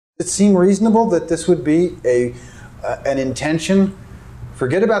Does it seem reasonable that this would be an intention?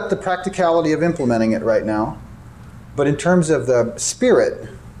 Forget about the practicality of implementing it right now, but in terms of the spirit,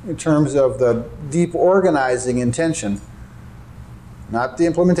 in terms of the deep organizing intention, not the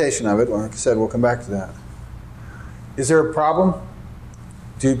implementation of it, like I said, we'll come back to that. Is there a problem?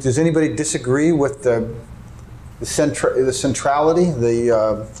 Does anybody disagree with the centrality,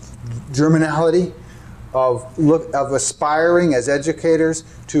 the germinality of aspiring as educators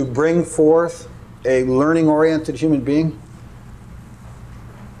to bring forth a learning-oriented human being?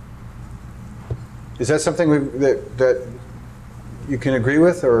 Is that something that you can agree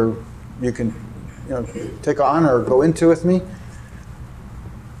with, or you can take on or go into with me?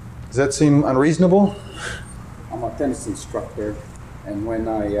 Does that seem unreasonable? I'm a tennis instructor, and when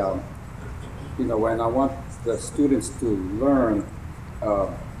I when I want the students to learn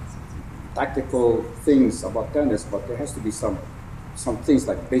tactical things about tennis, but there has to be some things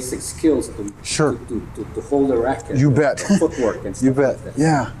like basic skills to hold a racket. You bet. Footwork and stuff. You bet. Like that.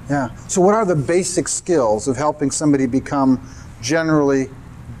 Yeah, yeah. So what are the basic skills of helping somebody become generally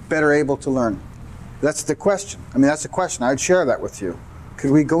better able to learn? That's the question. I mean, that's the question. I'd share that with you.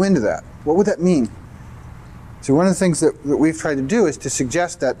 Could we go into that? What would that mean? So one of the things that we've tried to do is to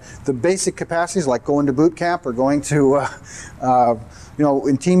suggest that the basic capacities, like going to boot camp or going to,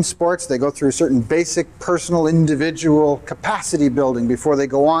 in team sports, they go through certain basic personal individual capacity building before they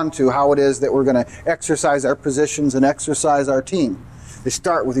go on to how it is that we're going to exercise our positions and exercise our team. They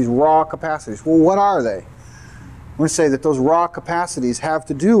start with these raw capacities. Well, what are they? I'm going to say that those raw capacities have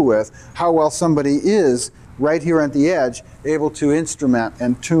to do with how well somebody is right here at the edge able to instrument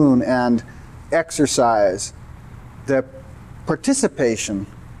and tune and exercise the participation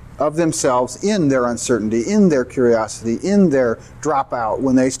of themselves in their uncertainty, in their curiosity, in their dropout.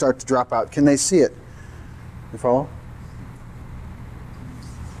 When they start to drop out, can they see it? You follow?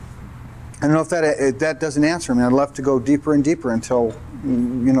 I don't know if that doesn't answer. I mean, I'd love to go deeper and deeper until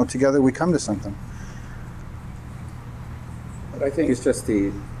together we come to something. But I think it's just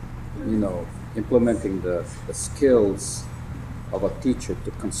the implementing the skills of a teacher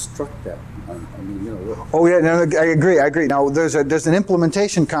to construct that. Oh yeah, no, I agree. Now there's an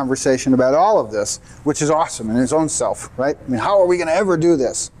implementation conversation about all of this, which is awesome in its own self, right? I mean, how are we going to ever do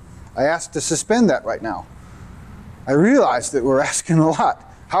this? I asked to suspend that right now. I realize that we're asking a lot.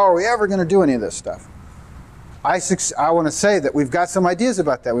 How are we ever going to do any of this stuff? I want to say that we've got some ideas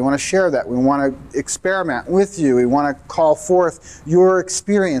about that. We want to share that. We want to experiment with you. We want to call forth your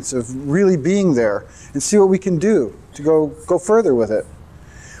experience of really being there and see what we can do to go further with it.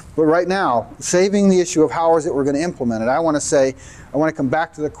 But right now, saving the issue of how is it we're going to implement it, I want to come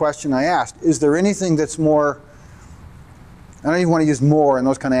back to the question I asked. Is there anything that's more, I don't even want to use more and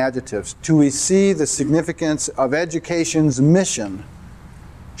those kind of adjectives, do we see the significance of education's mission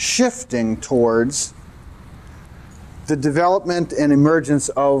shifting towards the development and emergence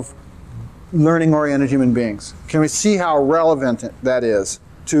of learning-oriented human beings? Can we see how relevant that is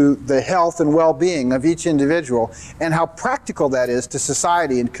to the health and well-being of each individual, and how practical that is to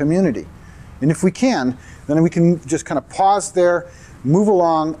society and community? And if we can, then we can just kind of pause there, move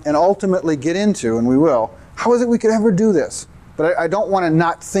along, and ultimately get into, and we will, how is it we could ever do this? But I don't want to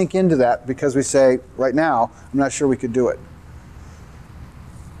not think into that because we say, right now, I'm not sure we could do it.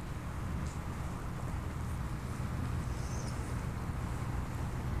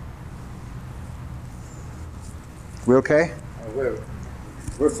 We okay?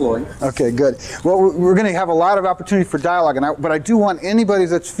 We're flowing. Okay, good. Well, we're going to have a lot of opportunity for dialogue, but I do want anybody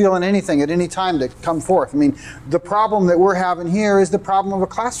that's feeling anything at any time to come forth. I mean, the problem that we're having here is the problem of a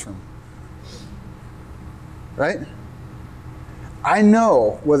classroom, right? I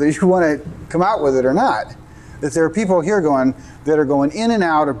know, whether you want to come out with it or not, that there are people here that are going in and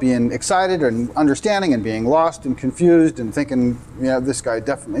out of being excited and understanding and being lost and confused and thinking, this guy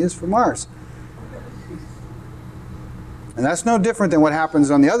definitely is from Mars. And that's no different than what happens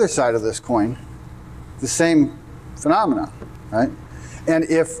on the other side of this coin. The same phenomena, right? And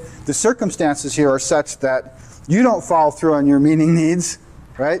if the circumstances here are such that you don't follow through on your meaning needs,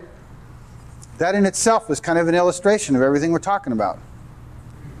 right? That in itself is kind of an illustration of everything we're talking about.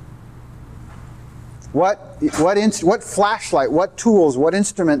 What flashlight, what tools, what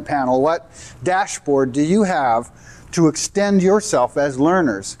instrument panel, what dashboard do you have to extend yourself as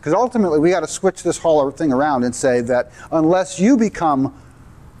learners? Because ultimately we got to switch this whole thing around and say that unless you become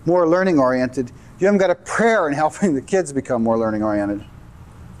more learning oriented, you haven't got a prayer in helping the kids become more learning oriented.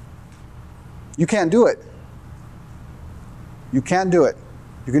 You can't do it. You can't do it.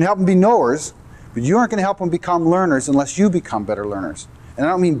 You can help them be knowers, but you aren't going to help them become learners unless you become better learners. And I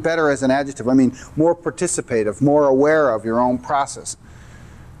don't mean better as an adjective. I mean more participative, more aware of your own process.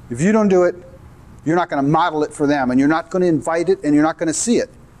 If you don't do it, you're not going to model it for them, and you're not going to invite it, and you're not going to see it.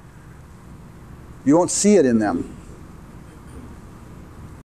 You won't see it in them.